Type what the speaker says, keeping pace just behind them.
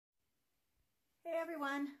Hey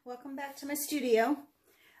everyone, welcome back to my studio.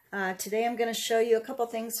 Today I'm going to show you a couple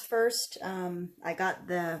things first. I got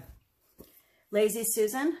the Lazy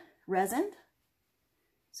Susan resin.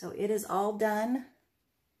 So it is all done.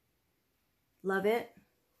 Love it.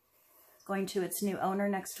 It's going to its new owner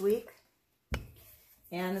next week.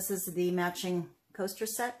 And this is the matching coaster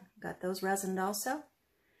set. Got those resined also.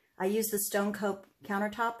 I use the Stone Coat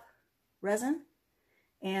countertop resin.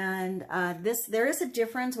 And there is a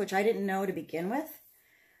difference, which I didn't know to begin with.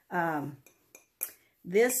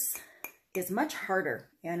 This is much harder,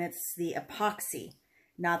 and it's the epoxy,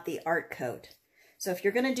 not the art coat. So if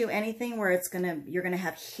you're going to do anything where you're going to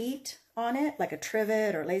have heat on it, like a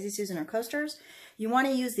trivet or Lazy Susan or coasters, you want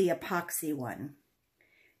to use the epoxy one,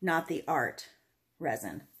 not the art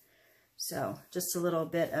resin. So just a little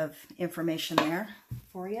bit of information there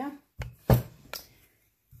for you. All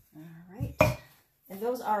right. And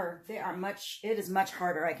it is much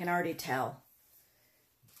harder, I can already tell.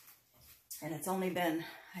 And I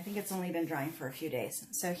think it's only been drying for a few days.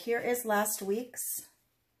 So here is last week's.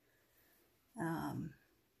 I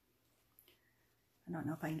don't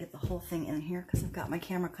know if I can get the whole thing in here because I've got my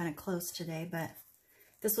camera kind of close today, but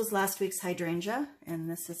this was last week's hydrangea, and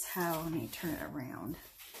this is how, let me turn it around,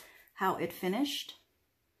 how it finished.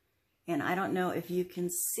 And I don't know if you can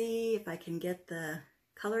see, if I can get the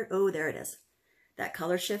color. Oh, there it is. That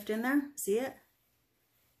color shift in there, see it?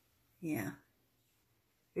 Yeah,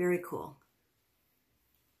 very cool.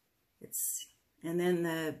 And then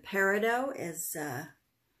the peridot is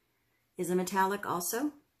a metallic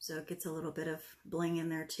also, so it gets a little bit of bling in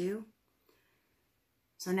there too.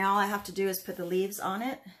 So now all I have to do is put the leaves on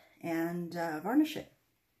it and varnish it.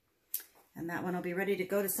 And that one will be ready to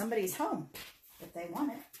go to somebody's home if they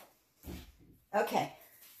want it. Okay.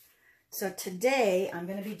 So today I'm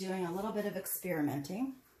going to be doing a little bit of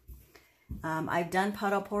experimenting. I've done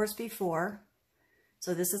puddle pours before,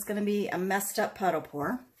 so this is going to be a messed up puddle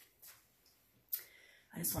pour.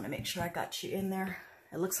 I just want to make sure I got you in there.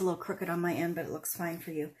 It looks a little crooked on my end, but it looks fine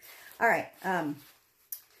for you. All right,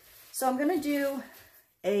 so I'm going to do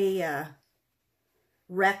a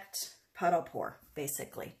wrecked puddle pour,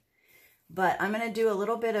 basically. But I'm going to do a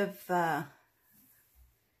little bit of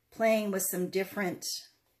playing with some different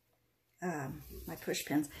my push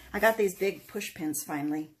pins. I got these big push pins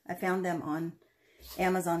finally. I found them on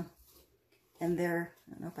Amazon, and I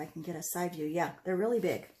don't know if I can get a side view. Yeah, they're really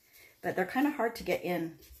big, but they're kind of hard to get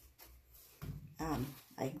in.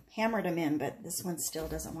 I hammered them in, but this one still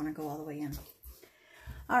doesn't want to go all the way in.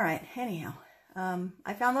 All right, anyhow,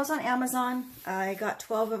 I found those on Amazon. I got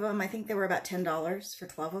 12 of them. I think they were about $10 for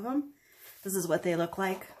 12 of them. This is what they look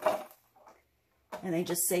like. And they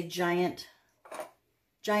just say giant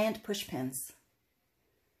push pins.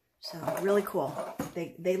 So really cool.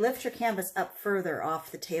 They lift your canvas up further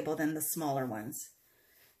off the table than the smaller ones.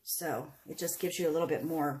 So it just gives you a little bit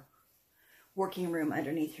more working room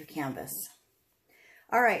underneath your canvas.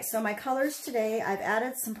 All right, so my colors today, I've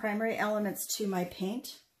added some primary elements to my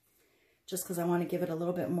paint just because I want to give it a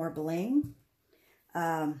little bit more bling.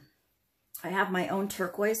 I have my own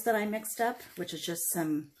turquoise that I mixed up, which is just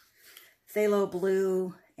some phthalo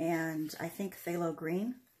blue and I think phthalo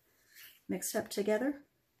green mixed up together.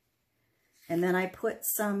 And then I put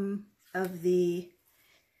some of the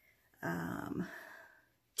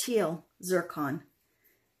teal zircon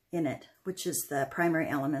in it, which is the primary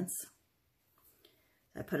elements.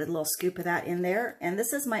 I put a little scoop of that in there. And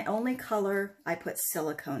this is my only color I put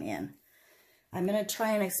silicone in. I'm going to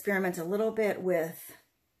try and experiment a little bit with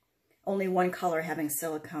only one color having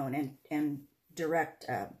silicone and direct,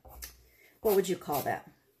 what would you call that?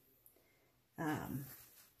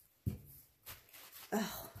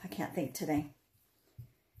 Oh, I can't think today.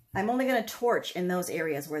 I'm only going to torch in those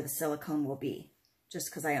areas where the silicone will be, just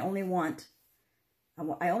because I only want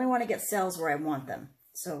to get cells where I want them.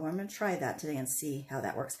 So I'm going to try that today and see how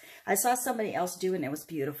that works. I saw somebody else do it and it was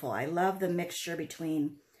beautiful. I love the mixture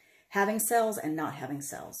between having cells and not having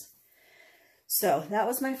cells. So that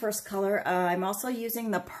was my first color. I'm also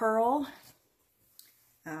using the Pearl.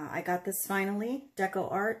 I got this finally,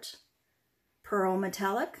 Decoart Pearl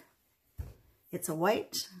Metallic. It's a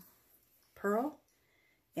white pearl.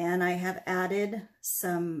 And I have added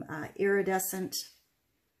some iridescent,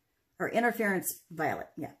 or interference violet.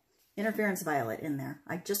 Yeah, interference violet in there.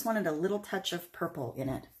 I just wanted a little touch of purple in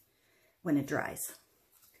it when it dries.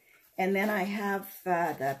 And then I have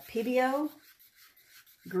the Pebeo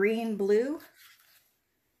green blue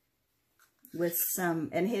with some,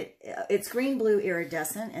 and it's green blue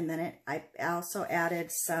iridescent, and then I also added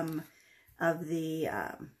some of the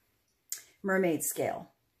mermaid scale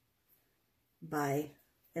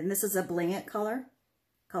and this is a Bling It color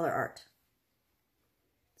art.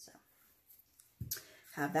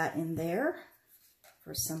 have that in there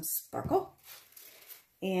for some sparkle.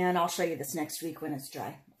 And I'll show you this next week when it's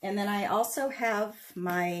dry. And then I also have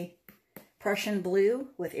my Prussian blue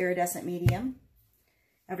with iridescent medium.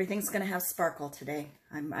 Everything's going to have sparkle today.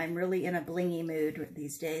 I'm really in a blingy mood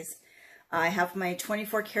these days. I have my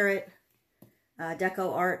 24 karat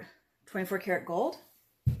Decoart 24 karat gold.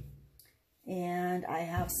 And I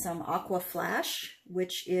have some Aqua Flash,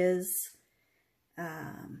 which is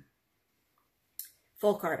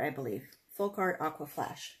Decoart, I believe. Decoart Aqua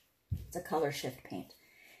Flash. It's a color shift paint.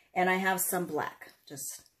 And I have some black,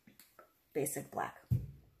 just basic black.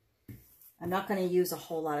 I'm not going to use a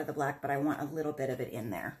whole lot of the black, but I want a little bit of it in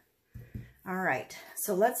there. All right,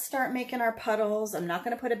 so let's start making our puddles. I'm not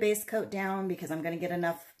going to put a base coat down because I'm going to get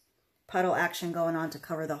enough puddle action going on to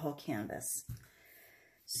cover the whole canvas.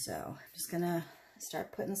 So I'm just going to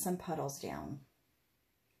start putting some puddles down.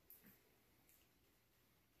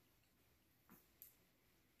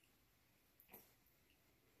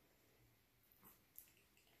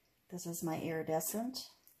 This is my iridescent.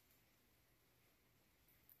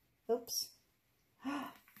 Oops.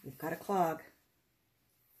 We've got a clog.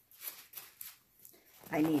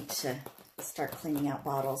 I need to start cleaning out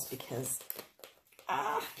bottles because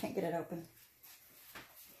I can't get it open.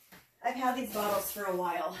 I've had these bottles for a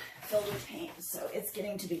while filled with paint, so it's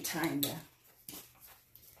getting to be time to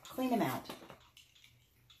clean them out.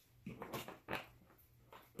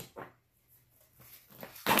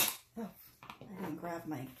 Oh, I didn't grab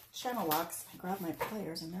my channel locks. I grabbed my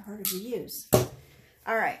pliers and they're harder to use.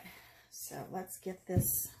 All right, so let's get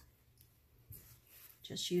this.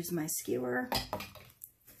 Just use my skewer.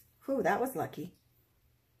 Whew, that was lucky.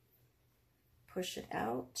 Push it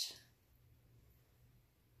out.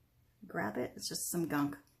 Grab it. It's just some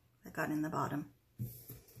gunk that got in the bottom.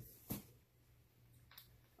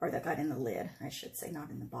 Or that got in the lid, I should say, not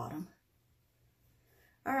in the bottom.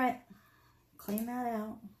 All right, clean that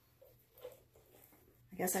out.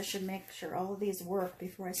 I guess I should make sure all of these work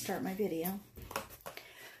before I start my video.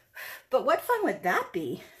 But what fun would that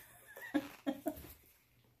be?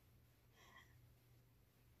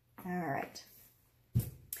 All right.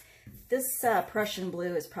 This Prussian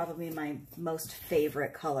blue is probably my most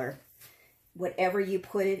favorite color. Whatever you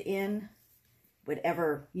put it in,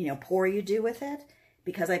 whatever, pour you do with it,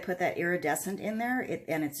 because I put that iridescent in there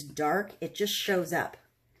and it's dark, it just shows up.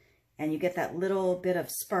 And you get that little bit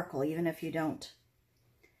of sparkle, even if you don't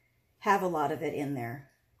have a lot of it in there.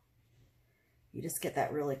 You just get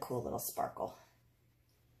that really cool little sparkle.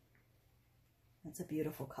 That's a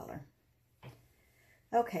beautiful color.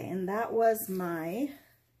 Okay, and that was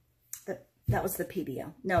that was the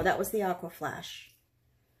Pebeo. No, that was the Aqua Flash.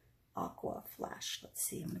 Aqua Flash. Let's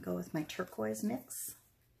see, I'm going to go with my turquoise mix.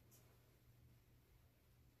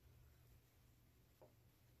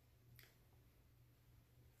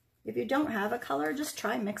 If you don't have a color, just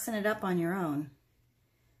try mixing it up on your own.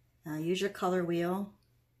 Use your color wheel.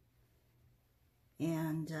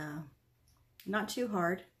 And not too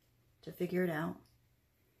hard to figure it out.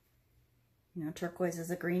 Turquoise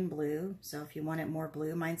is a green blue, so if you want it more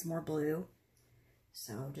blue, mine's more blue.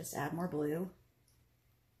 So just add more blue.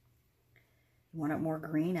 You want it more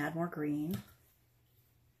green, add more green.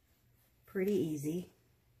 Pretty easy.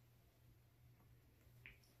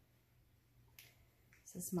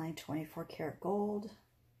 This is my 24 karat gold.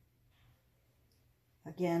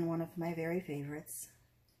 Again, one of my very favorites.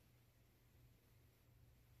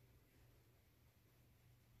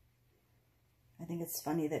 I think it's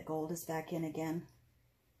funny that gold is back in again.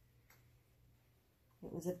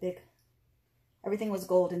 It was a big, everything was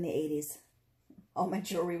gold in the 80s. All my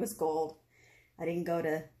jewelry was gold. I didn't go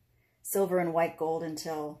to silver and white gold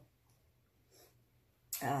until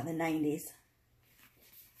the 90s.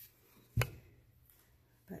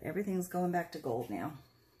 But everything's going back to gold now.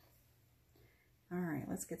 All right,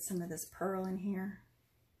 let's get some of this pearl in here.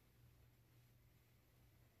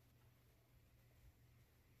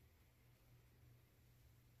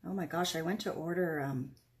 Oh my gosh, I went to order,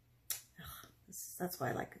 that's why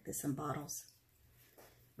I like this in bottles.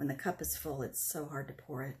 When the cup is full, it's so hard to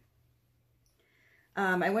pour it.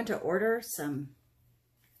 I went to order some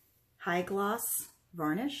high gloss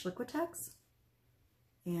varnish, Liquitex,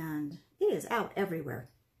 and it is out everywhere.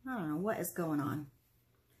 I don't know what is going on.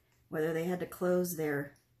 Whether they had to close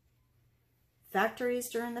their factories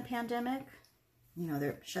during the pandemic,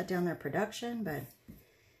 they shut down their production, but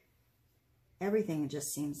everything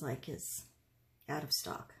just seems like is out of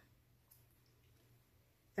stock.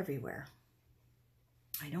 Everywhere.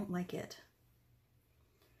 I don't like it.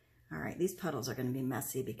 All right, these puddles are going to be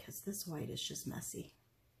messy because this white is just messy.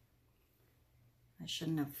 I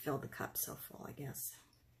shouldn't have filled the cup so full, I guess.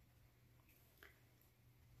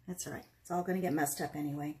 That's all right. It's all going to get messed up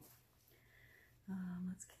anyway.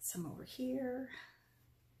 Let's get some over here.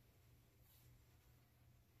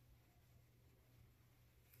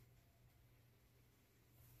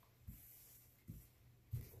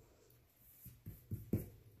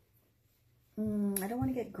 I don't want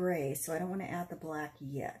to get gray, so I don't want to add the black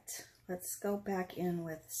yet. Let's go back in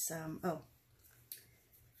with some, oh,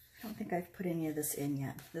 I don't think I've put any of this in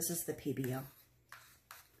yet. This is the Pebeo.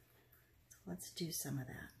 So let's do some of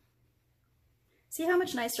that. See how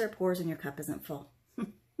much nicer it pours when your cup isn't full.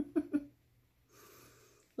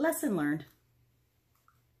 Lesson learned.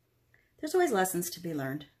 There's always lessons to be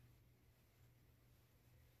learned.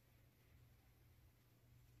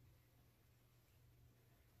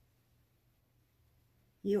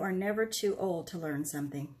 You are never too old to learn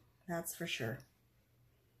something, that's for sure.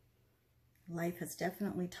 Life has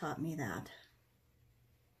definitely taught me that.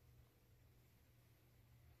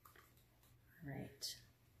 All right.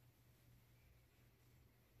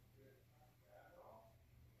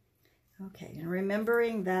 Okay, and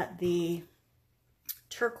remembering that the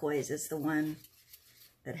turquoise is the one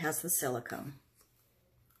that has the silicone.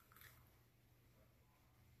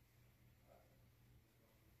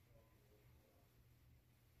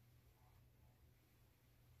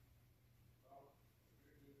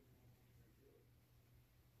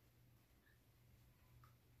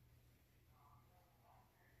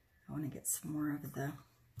 I want to get some more of the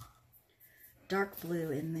dark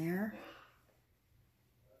blue in there.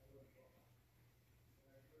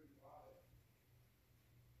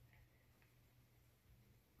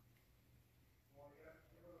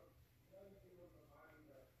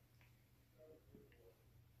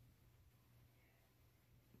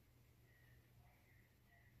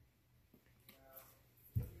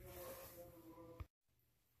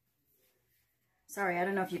 Sorry, I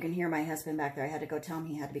don't know if you can hear my husband back there. I had to go tell him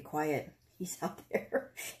he had to be quiet. He's out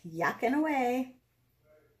there yakking away.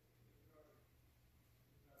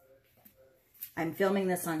 I'm filming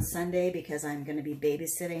this on Sunday because I'm going to be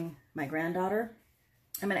babysitting my granddaughter.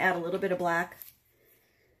 I'm going to add a little bit of black.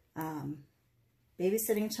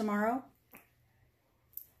 Babysitting tomorrow.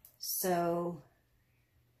 So,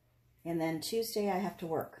 and then Tuesday I have to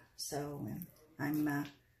work. So I'm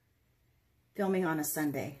filming on a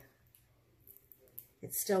Sunday.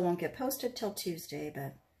 It still won't get posted till Tuesday,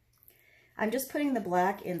 but I'm just putting the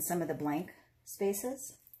black in some of the blank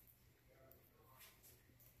spaces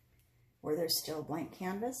where there's still blank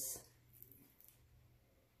canvas.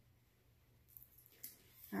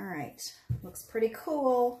 All right, looks pretty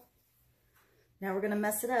cool. Now we're gonna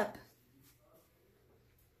mess it up.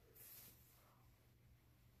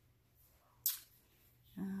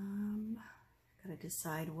 Gotta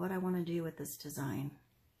decide what I want to do with this design.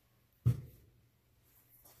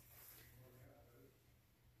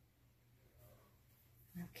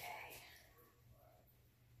 Okay.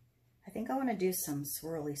 I think I want to do some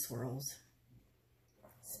swirly swirls,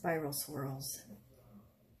 spiral swirls.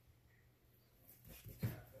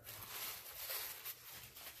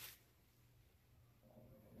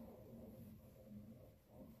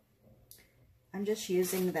 I'm just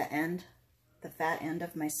using the end, the fat end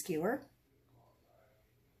of my skewer.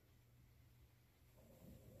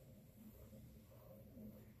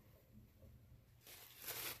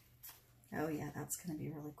 Oh yeah, that's going to be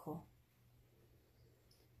really cool.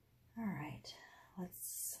 All right,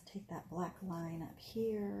 let's take that black line up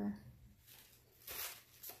here.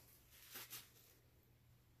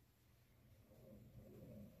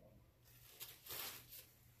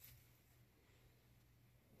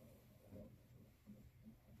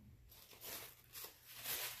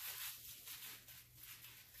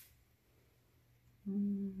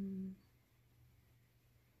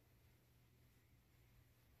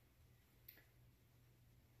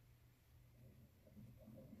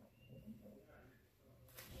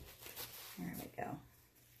 There we go.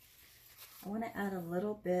 I want to add a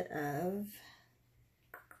little bit of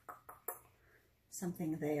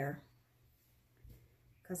something there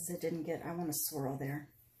because it didn't get, I want to swirl there.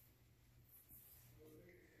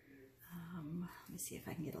 Let me see if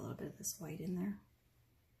I can get a little bit of this white in there.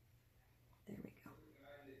 There we go.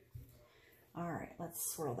 All right,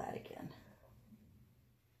 let's swirl that again.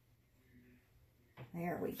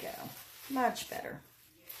 There we go. Much better.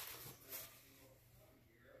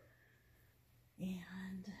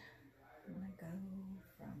 And I'm going to go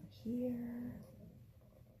from here.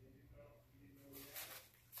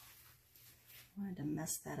 I wanted to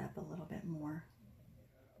mess that up a little bit more.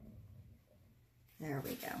 There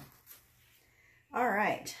we go. All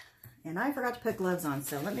right. And I forgot to put gloves on,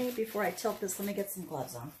 so let me, before I tilt this, let me get some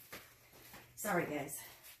gloves on. Sorry, guys.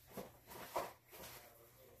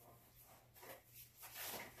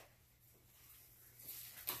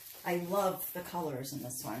 I love the colors in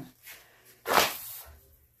this one.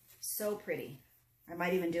 So pretty. I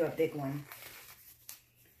might even do a big one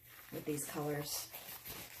with these colors.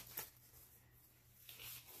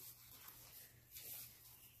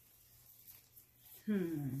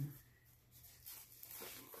 I'm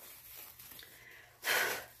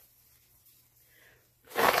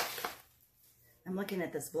looking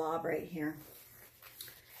at this blob right here.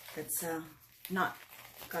 It's not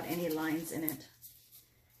got any lines in it.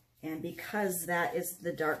 And because that is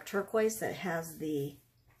the dark turquoise that has the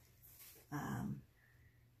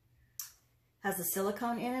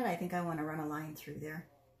silicone in it, I think I want to run a line through there.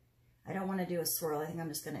 I don't want to do a swirl. I think I'm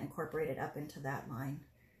just going to incorporate it up into that line.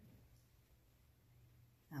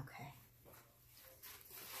 Okay.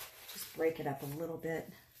 Just break it up a little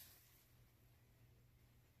bit.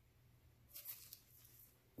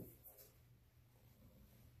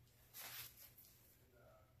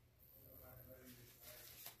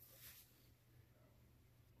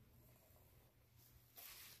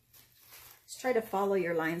 Try to follow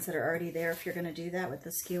your lines that are already there if you're going to do that with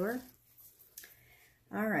the skewer.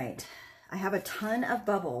 All right, I have a ton of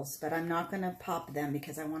bubbles, but I'm not going to pop them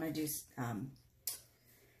because I want to do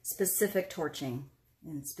specific torching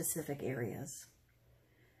in specific areas.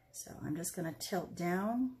 So I'm just going to tilt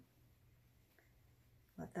down,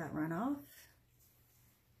 let that run off,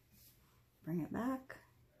 bring it back.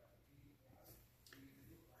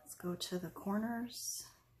 Let's go to the corners.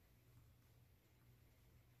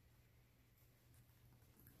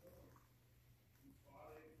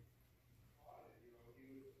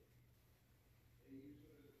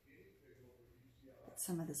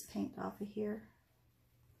 Some of this paint off of here.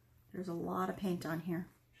 There's a lot of paint on here.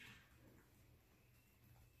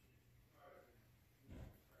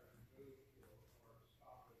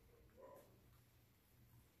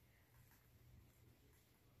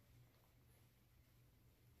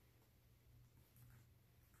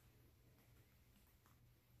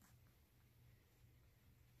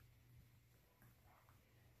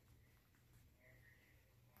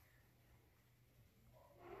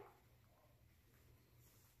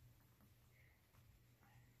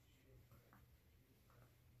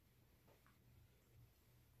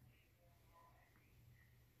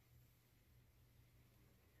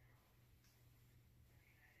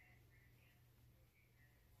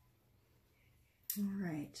 All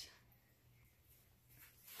right.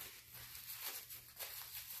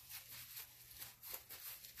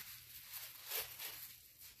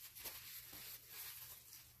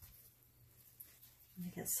 Let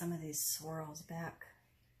me get some of these swirls back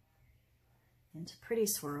into pretty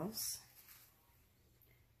swirls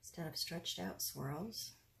instead of stretched out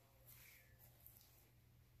swirls.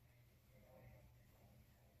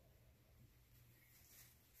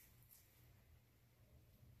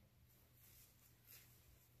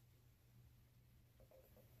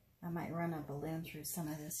 I might run a balloon through some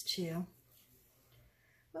of this too.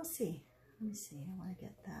 We'll see. Let me see. I want to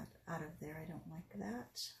get that out of there. I don't like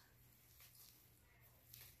that.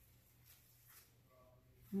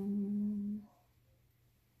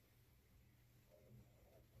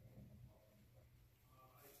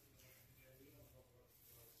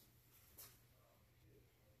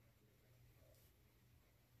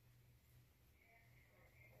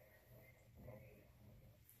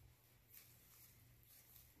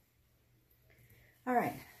 All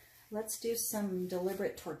right, let's do some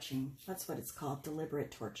deliberate torching. That's what it's called,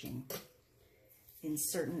 deliberate torching in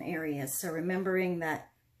certain areas. So remembering that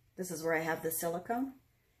this is where I have the silicone,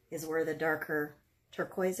 is where the darker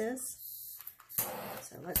turquoise is.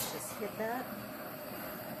 So let's just hit that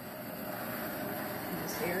in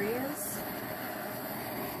those areas.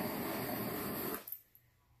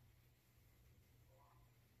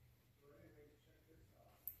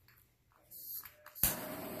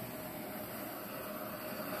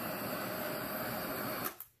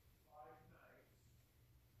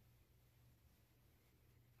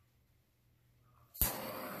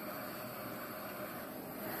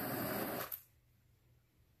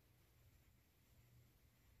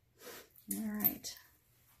 All right,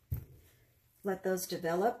 let those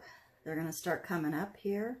develop. They're going to start coming up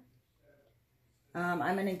here. I'm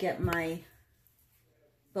going to get my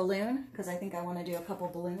balloon because I think I want to do a couple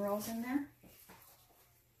balloon rolls in there,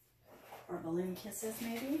 or balloon kisses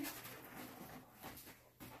maybe.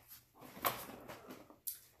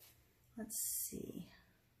 Let's see.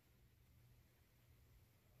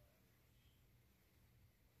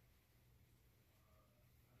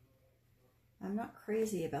 I'm not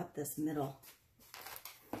crazy about this middle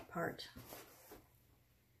part.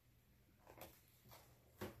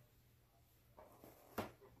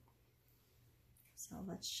 So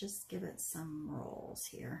let's just give it some rolls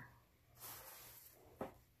here.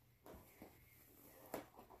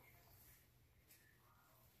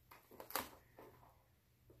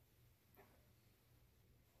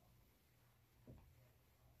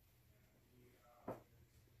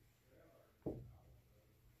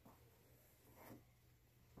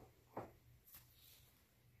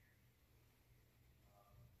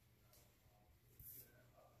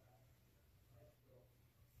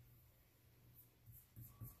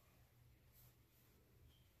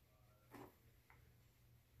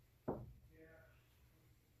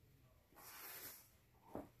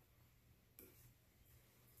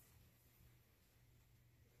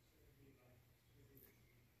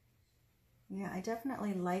 Yeah, I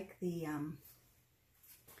definitely like the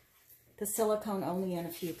silicone only in a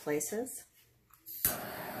few places.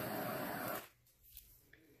 I've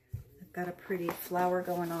got a pretty flower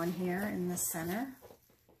going on here in the center.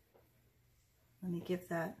 Let me give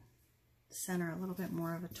that center a little bit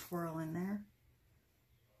more of a twirl in there.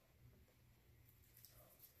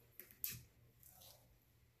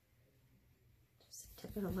 Just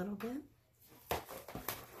tip it a little bit.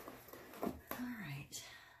 All right.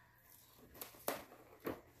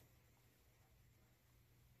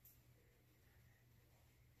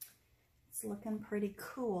 It's looking pretty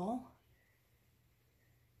cool.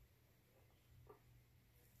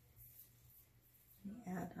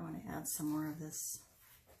 I want to add some more of this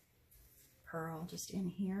pearl just in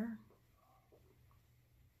here.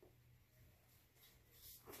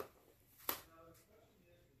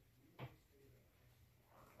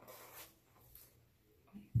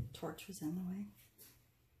 Torch was in the way.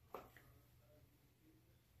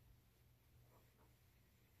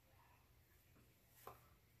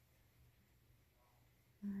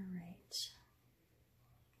 All right.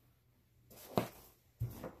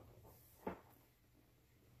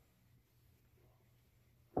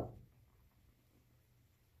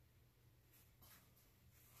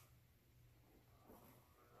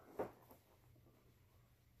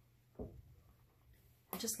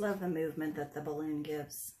 I just love the movement that the balloon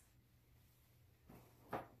gives.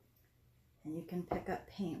 And you can pick up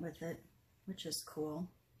paint with it, which is cool.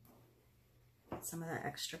 Get some of that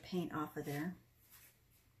extra paint off of there.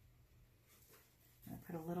 I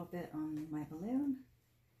put a little bit on my balloon.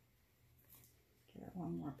 Give it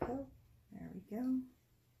one more poke. There we go.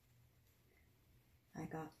 I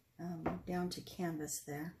got down to canvas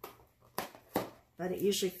there, but it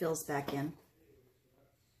usually fills back in.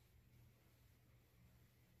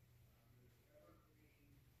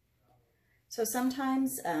 So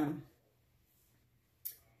sometimes,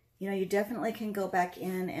 you know, you definitely can go back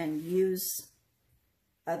in and use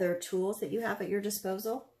other tools that you have at your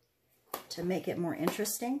disposal to make it more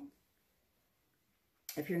interesting.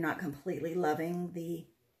 If you're not completely loving the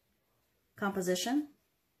composition,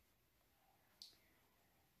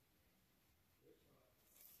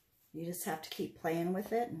 you just have to keep playing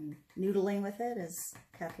with it and noodling with it, as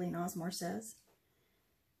Kathleen Osmore says.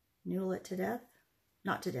 Noodle it to death.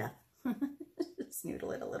 Not to death. Just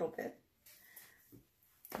noodle it a little bit.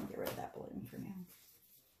 I'll get rid of that balloon for now.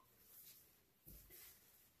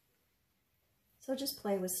 So just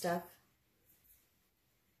play with stuff.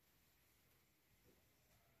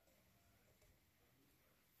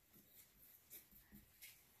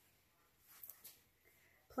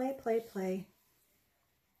 Play, play, play.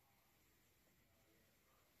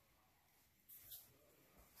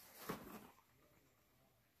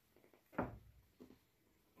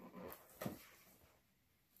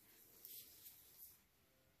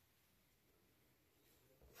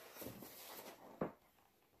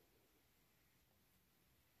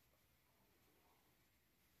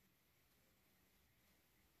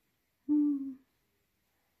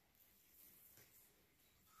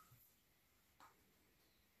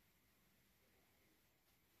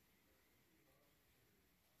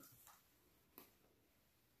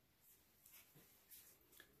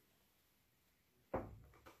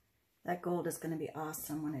 That gold is going to be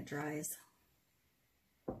awesome when it dries.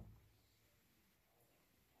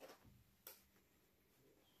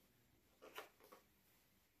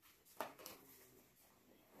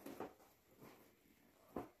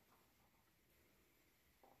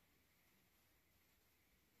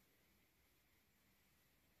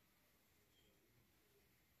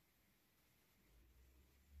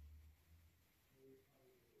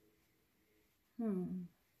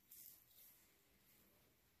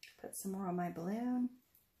 Put some more on my balloon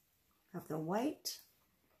of the white.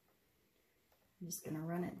 I'm just going to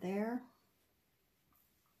run it there.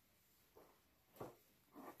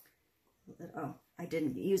 Oh, I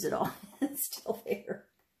didn't use it all. It's still there.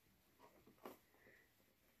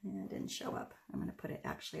 Yeah, it didn't show up. I'm going to put it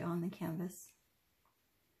actually on the canvas.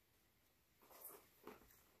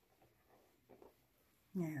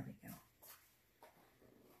 There we go.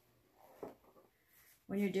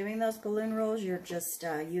 When you're doing those balloon rolls, you're just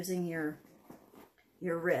using your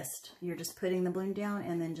wrist. You're just putting the balloon down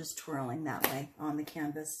and then just twirling that way on the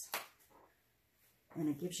canvas. And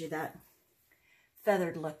it gives you that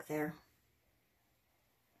feathered look there.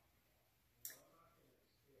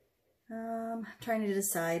 Trying to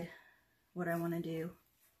decide what I want to do.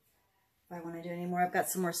 If I want to do any more. I've got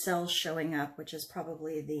some more cells showing up, which is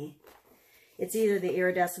probably it's either the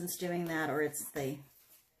iridescence doing that or it's the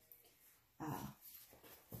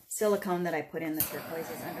silicone that I put in the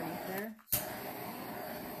turquoises underneath there.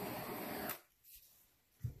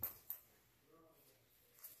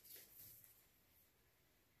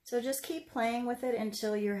 So just keep playing with it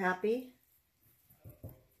until you're happy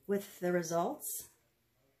with the results.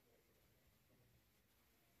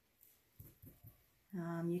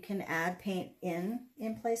 You can add paint in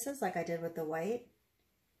places like I did with the white.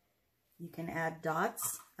 You can add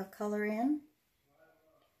dots of color in.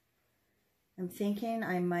 I'm thinking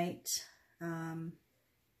I might, I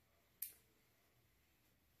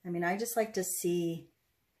mean, I just like to see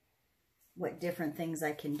what different things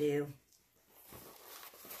I can do.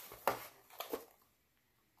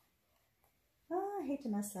 Oh, I hate to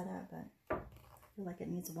mess that up, but I feel like it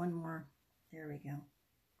needs one more. There we go.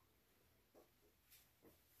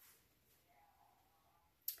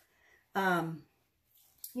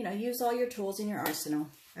 You know, use all your tools in your arsenal.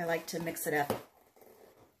 I like to mix it up.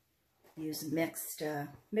 Use mixed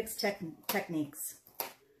techniques.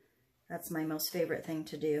 That's my most favorite thing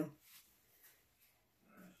to do.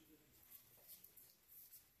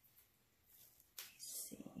 Let's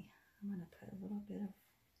see. I'm going to put a little bit of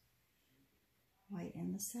white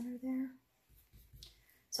in the center there.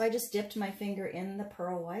 So I just dipped my finger in the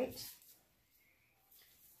pearl white.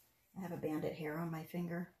 I have a bandit hair on my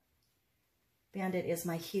finger. Bandit is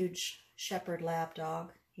my huge shepherd lab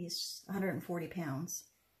dog. He's 140 pounds.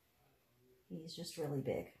 He's just really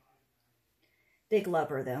big. Big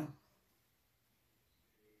lover, though.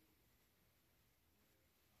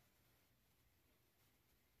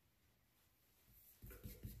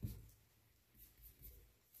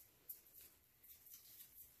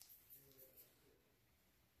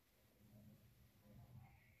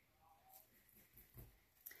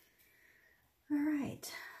 All right.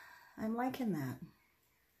 I'm liking that.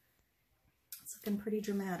 It's looking pretty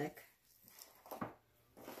dramatic.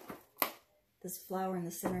 This flower in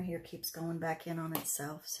the center here keeps going back in on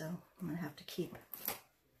itself, so I'm going to have to keep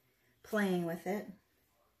playing with it.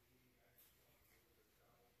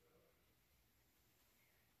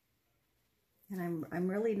 And I'm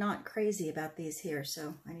really not crazy about these here,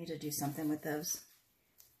 so I need to do something with those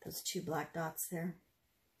two black dots there.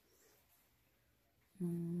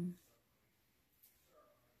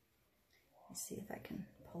 Let's see if I can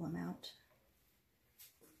pull them out.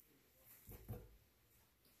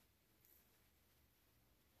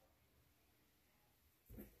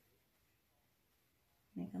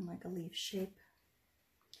 Make them like a leaf shape.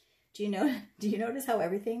 Do you notice how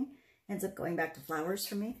everything ends up going back to flowers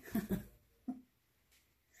for me?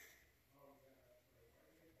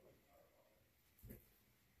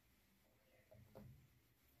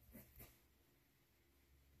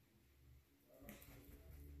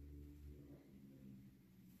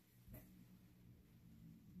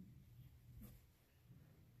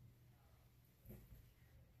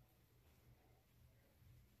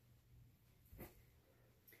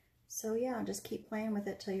 So yeah, just keep playing with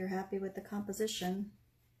it till you're happy with the composition.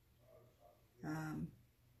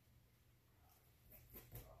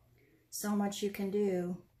 So much you can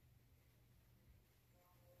do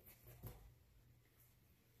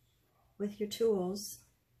with your tools.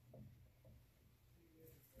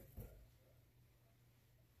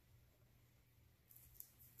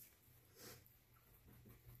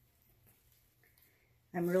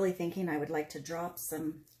 I'm really thinking I would like to drop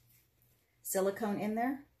some silicone in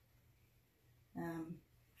there.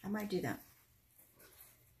 I might do that.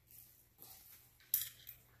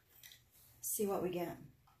 See what we get.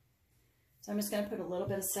 So I'm just going to put a little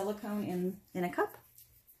bit of silicone in a cup.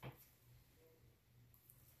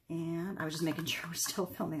 And I was just making sure we're still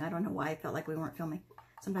filming. I don't know why I felt like we weren't filming.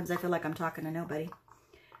 Sometimes I feel like I'm talking to nobody.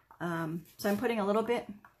 So I'm putting a little bit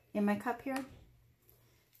in my cup here.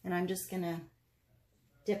 And I'm just going to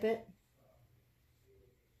dip it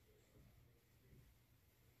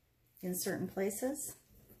in certain places.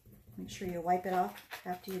 Make sure you wipe it off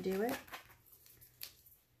after you do it.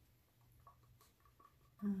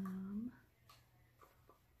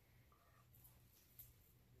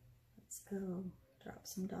 Let's go drop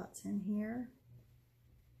some dots in here.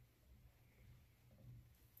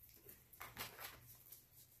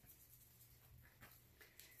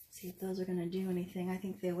 See if those are going to do anything. I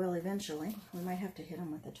think they will eventually. We might have to hit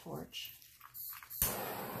them with a torch.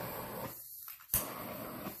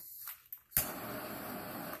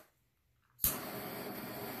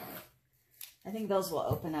 I think those will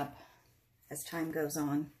open up as time goes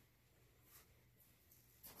on.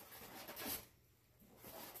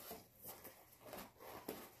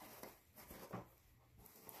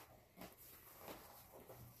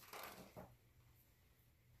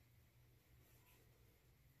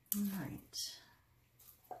 All right.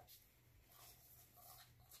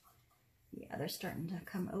 Yeah, they're starting to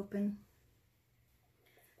come open.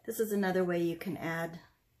 This is another way you can add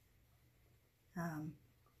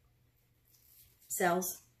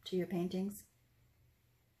cells to your paintings.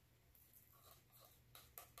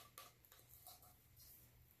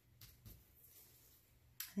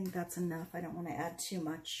 I think that's enough. I don't want to add too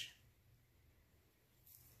much.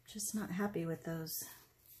 Just not happy with those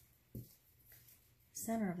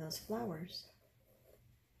center of those flowers.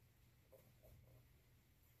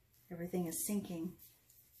 Everything is sinking.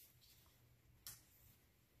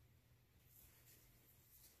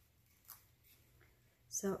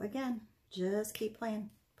 So again, just keep playing.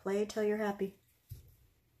 Play till you're happy.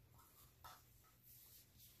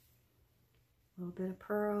 A little bit of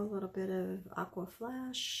pearl, a little bit of aqua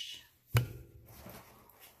flash. Okay,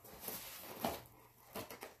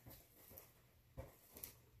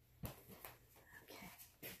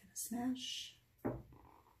 give it a smash.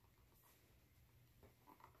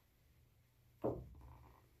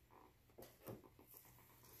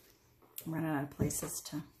 I'm running out of places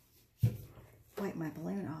to wipe my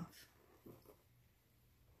balloon off.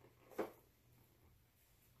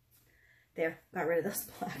 There, got rid of those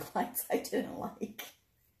black lights I didn't like.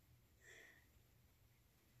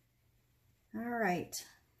 All right.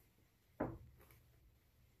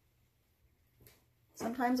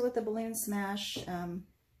 Sometimes with the balloon smash, you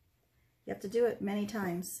have to do it many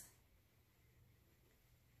times.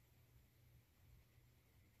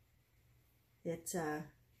 It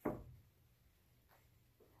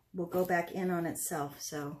will go back in on itself,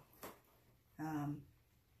 so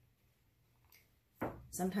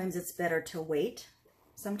sometimes it's better to wait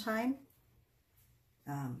some time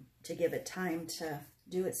to give it time to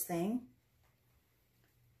do its thing.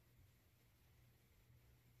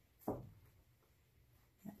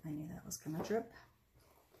 Yep, I knew that was going to drip.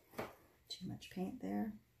 Too much paint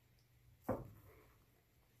there.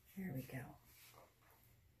 There we go.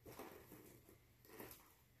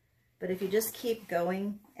 But if you just keep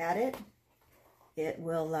going at it, it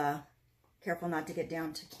will, careful not to get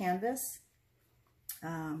down to canvas.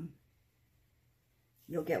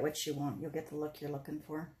 You'll get what you want. You'll get the look you're looking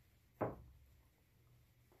for. I'm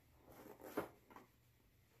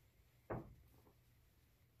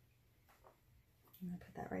going to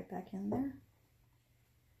put that right back in there.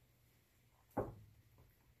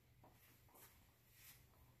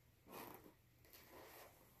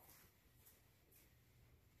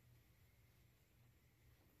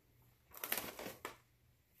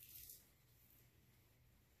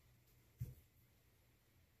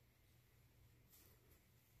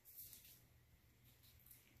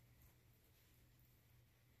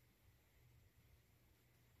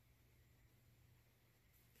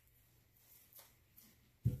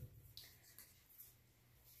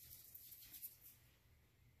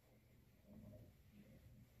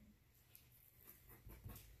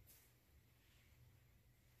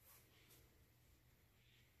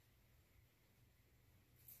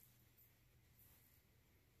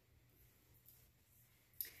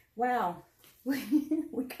 Wow, we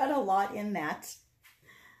got a lot in that.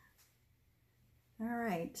 All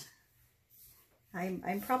right.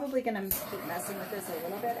 I'm probably going to keep messing with this a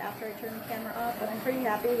little bit after I turn the camera off, but I'm pretty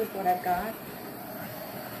happy with what I've got.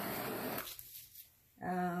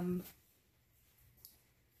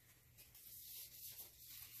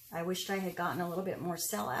 I wished I had gotten a little bit more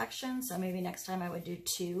cell action, so maybe next time I would do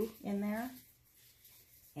 2 in there.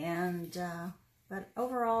 And but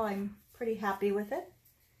overall, I'm pretty happy with it.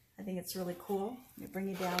 I think it's really cool. Let me bring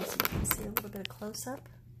you down so you can see a little bit of close-up.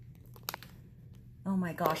 Oh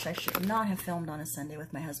my gosh, I should not have filmed on a Sunday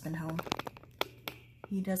with my husband home.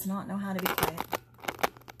 He does not know how to be quiet.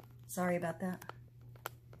 Sorry about that.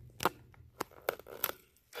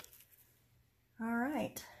 All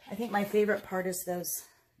right. I think my favorite part is those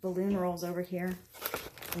balloon rolls over here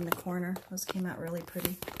in the corner. Those came out really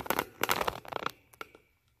pretty.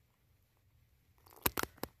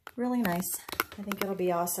 Really nice. I think it'll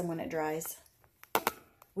be awesome when it dries.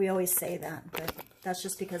 We always say that, but that's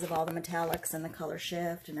just because of all the metallics and the color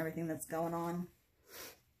shift and everything that's going on.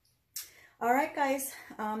 All right, guys,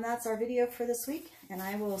 that's our video for this week, and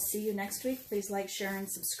I will see you next week. Please like, share, and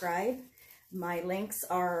subscribe. My links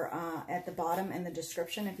are at the bottom in the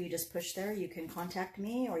description. If you just push there, you can contact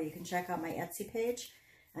me, or you can check out my Etsy page.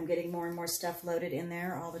 I'm getting more and more stuff loaded in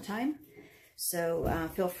there all the time. So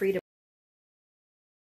feel free to